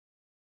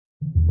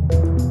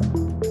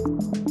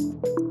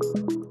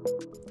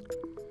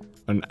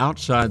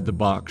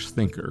outside-the-box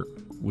thinker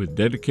with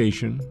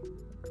dedication,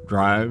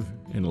 drive,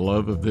 and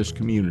love of this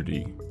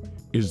community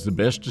is the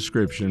best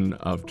description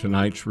of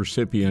tonight's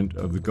recipient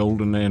of the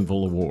Golden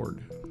Anvil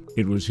Award.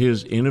 It was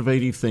his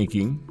innovative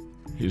thinking,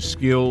 his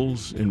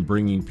skills in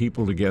bringing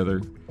people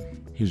together,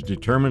 his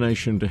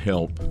determination to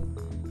help,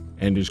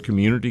 and his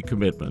community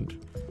commitment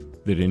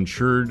that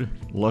ensured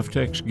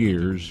Luftex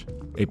Gears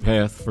a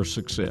path for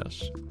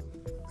success.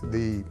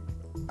 The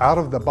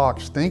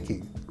out-of-the-box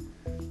thinking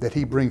that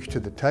he brings to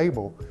the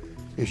table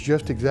is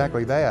just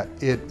exactly that.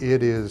 It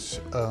is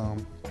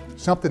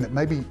something that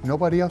maybe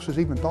nobody else has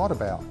even thought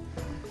about.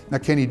 Now,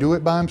 can he do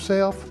it by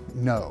himself?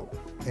 No.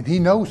 And he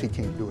knows he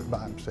can't do it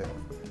by himself.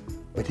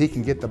 But he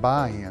can get the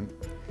buy-in,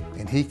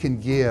 and he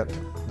can get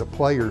the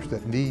players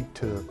that need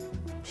to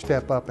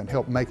step up and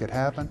help make it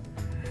happen.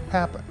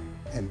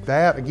 And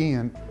that,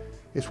 again,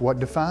 is what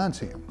defines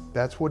him.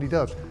 That's what he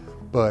does.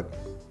 But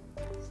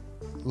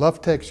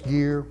Luftex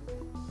Gear,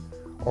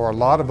 or a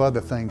lot of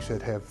other things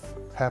that have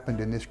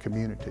happened in this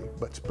community,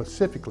 but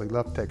specifically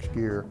Luftex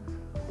Gear,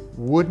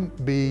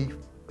 wouldn't be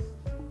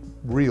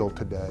real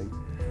today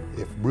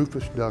if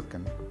Rufus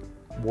Duncan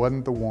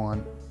wasn't the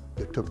one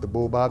that took the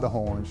bull by the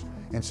horns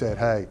and said,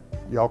 hey,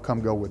 y'all come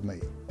go with me.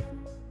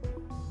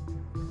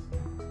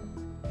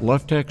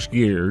 Luftex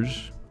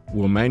Gears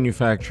will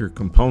manufacture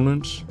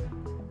components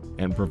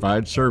and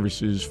provide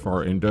services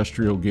for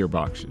industrial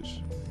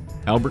gearboxes.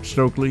 Albert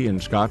Stokely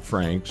and Scott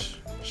Franks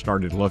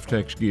started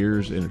Luftex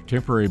Gears in a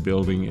temporary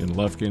building in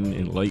Lufkin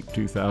in late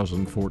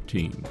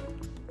 2014.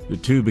 The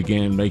two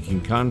began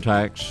making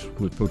contacts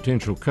with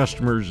potential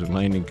customers and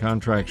landing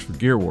contracts for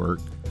gear work,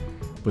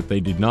 but they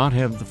did not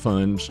have the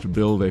funds to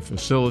build a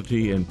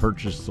facility and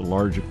purchase the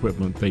large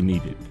equipment they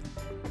needed.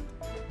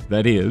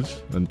 That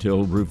is,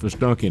 until Rufus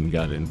Duncan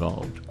got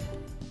involved.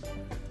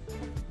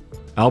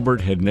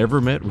 Albert had never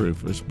met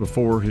Rufus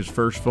before his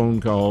first phone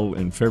call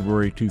in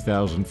February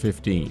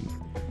 2015,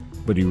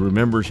 but he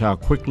remembers how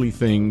quickly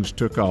things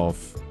took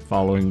off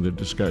following the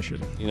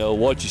discussion. You know,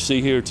 what you see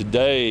here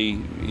today,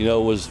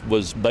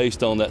 was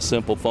based on that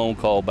simple phone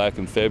call back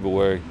in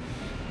February.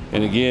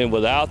 And again,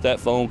 without that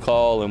phone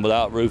call and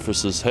without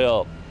Rufus's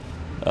help,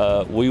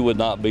 we would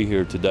not be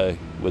here today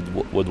with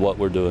what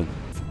we're doing.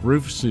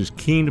 Rufus's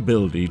keen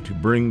ability to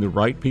bring the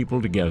right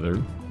people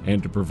together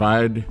and to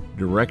provide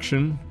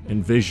direction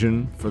and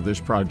vision for this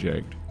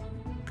project,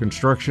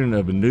 construction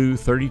of a new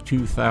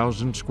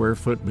 32,000 square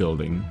foot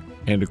building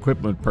and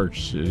equipment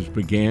purchases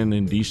began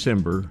in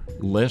December,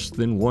 less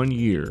than 1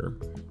 year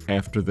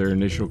after their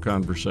initial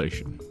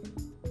conversation.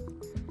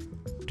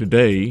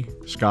 Today,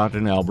 Scott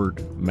and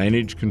Albert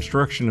manage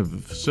construction of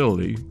the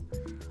facility,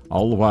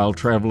 all the while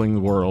traveling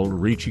the world,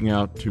 reaching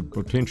out to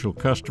potential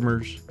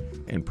customers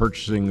and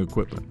purchasing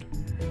equipment.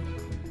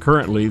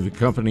 Currently, the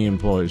company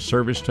employs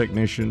service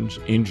technicians,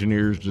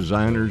 engineers,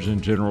 designers,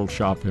 and general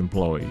shop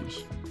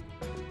employees.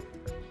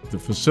 The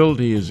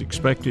facility is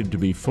expected to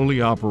be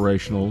fully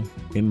operational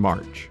in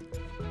March.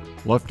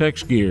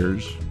 Luftex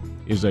Gears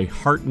is a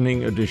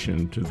heartening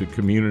addition to the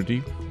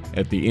community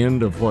at the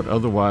end of what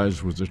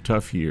otherwise was a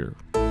tough year.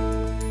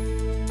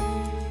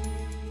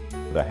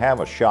 To have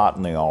a shot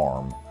in the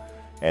arm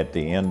at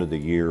the end of the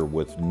year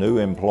with new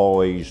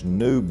employees,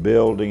 new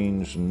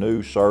buildings,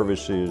 new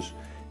services,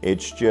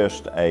 it's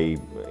just a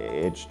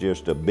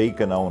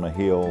beacon on a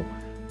hill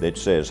that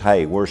says,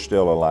 hey, we're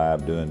still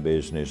alive doing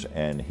business,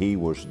 and he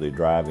was the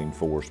driving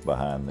force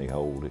behind the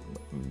whole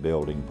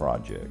building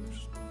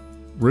projects.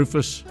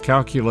 Rufus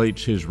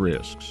calculates his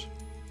risks.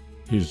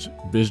 His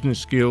business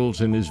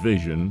skills and his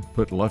vision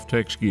put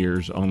Luftex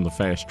Gears on the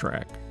fast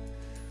track.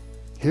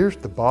 Here's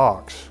the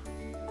box,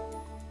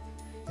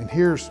 and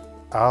here's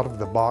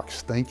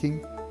out-of-the-box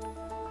thinking.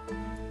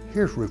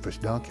 Here's Rufus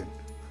Duncan.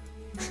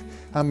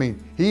 I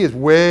mean, he is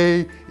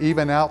way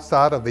even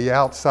outside of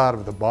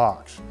the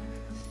box.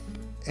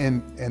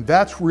 And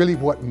that's really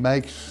what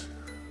makes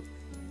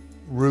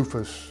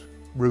Rufus,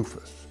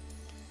 Rufus.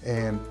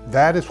 And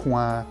that is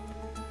why,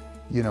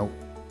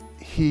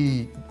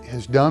 he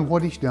has done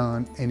what he's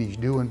done and he's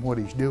doing what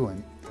he's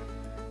doing.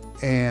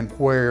 And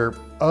where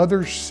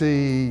others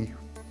see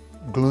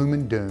gloom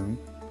and doom,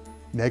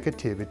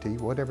 negativity,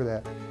 whatever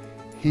that,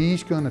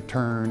 he's gonna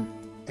turn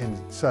and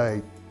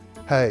say,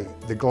 hey,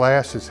 the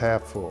glass is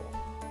half full.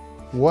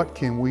 What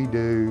can we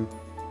do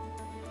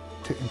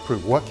to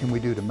improve? What can we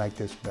do to make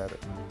this better?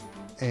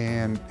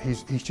 And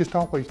he's just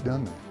always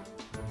done that.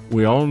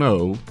 We all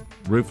know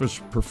Rufus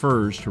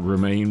prefers to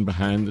remain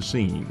behind the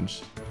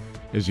scenes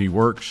as he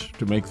works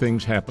to make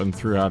things happen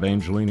throughout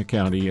Angelina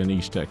County and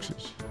East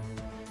Texas.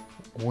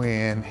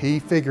 When he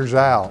figures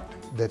out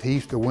that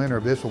he's the winner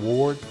of this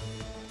award,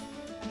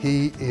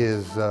 he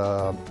is,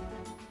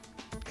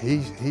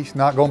 he's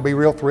not going to be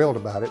real thrilled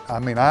about it. I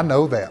mean, I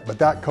know that, but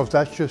because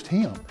that's just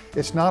him.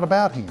 It's not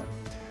about him,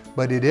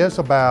 but it is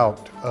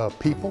about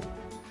people.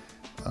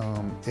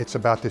 It's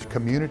about this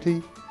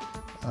community.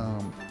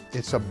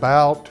 It's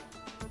about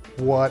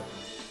what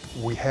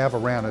we have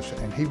around us,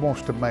 and he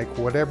wants to make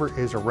whatever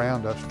is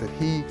around us that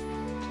he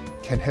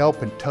can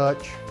help and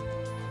touch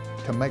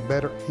to make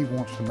better, he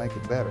wants to make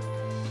it better.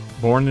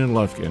 Born in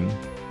Lufkin,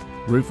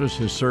 Rufus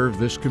has served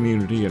this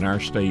community and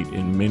our state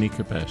in many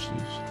capacities.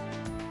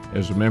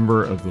 As a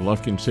member of the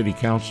Lufkin City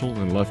Council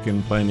and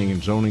Lufkin Planning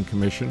and Zoning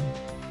Commission,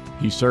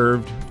 he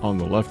served on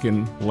the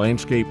Lufkin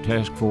Landscape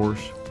Task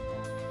Force,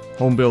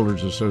 Home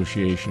Builders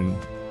Association,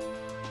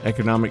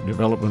 Economic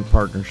Development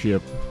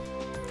Partnership,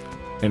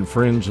 and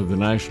Friends of the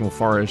National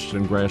Forests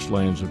and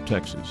Grasslands of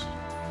Texas.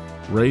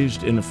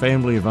 Raised in a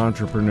family of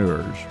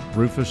entrepreneurs,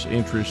 Rufus'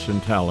 interests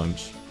and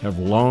talents have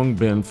long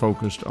been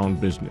focused on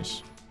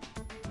business.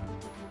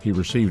 He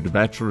received a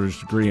bachelor's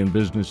degree in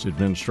business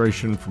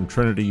administration from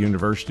Trinity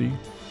University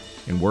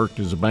and worked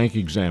as a bank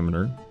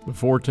examiner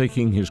before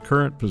taking his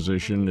current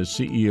position as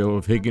CEO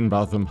of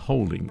Higginbotham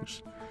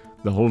Holdings,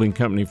 the holding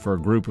company for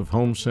a group of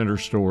home center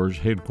stores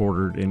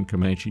headquartered in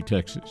Comanche,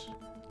 Texas.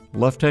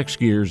 Luftex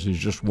Skiers is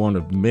just one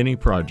of many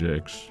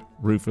projects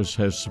Rufus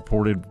has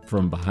supported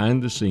from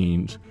behind the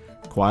scenes,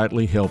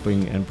 quietly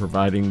helping and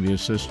providing the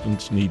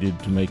assistance needed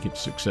to make it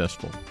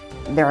successful.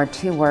 There are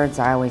two words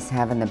I always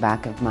have in the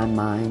back of my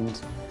mind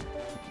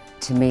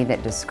to me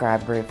that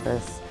describe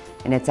Rufus,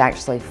 and it's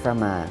actually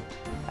from a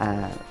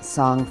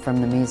song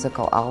from the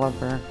musical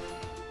Oliver.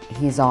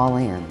 He's all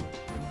in.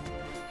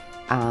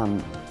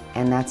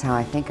 And that's how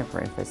I think of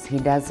Rufus. He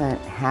doesn't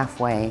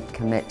halfway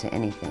commit to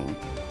anything.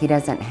 He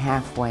doesn't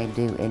halfway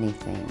do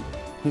anything.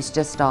 He's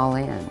just all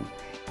in.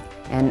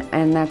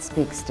 And that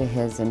speaks to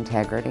his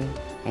integrity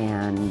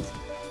and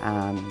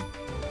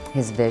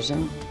his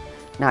vision,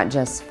 not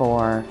just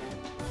for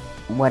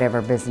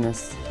whatever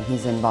business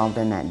he's involved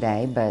in that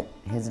day, but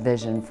his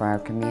vision for our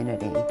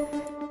community.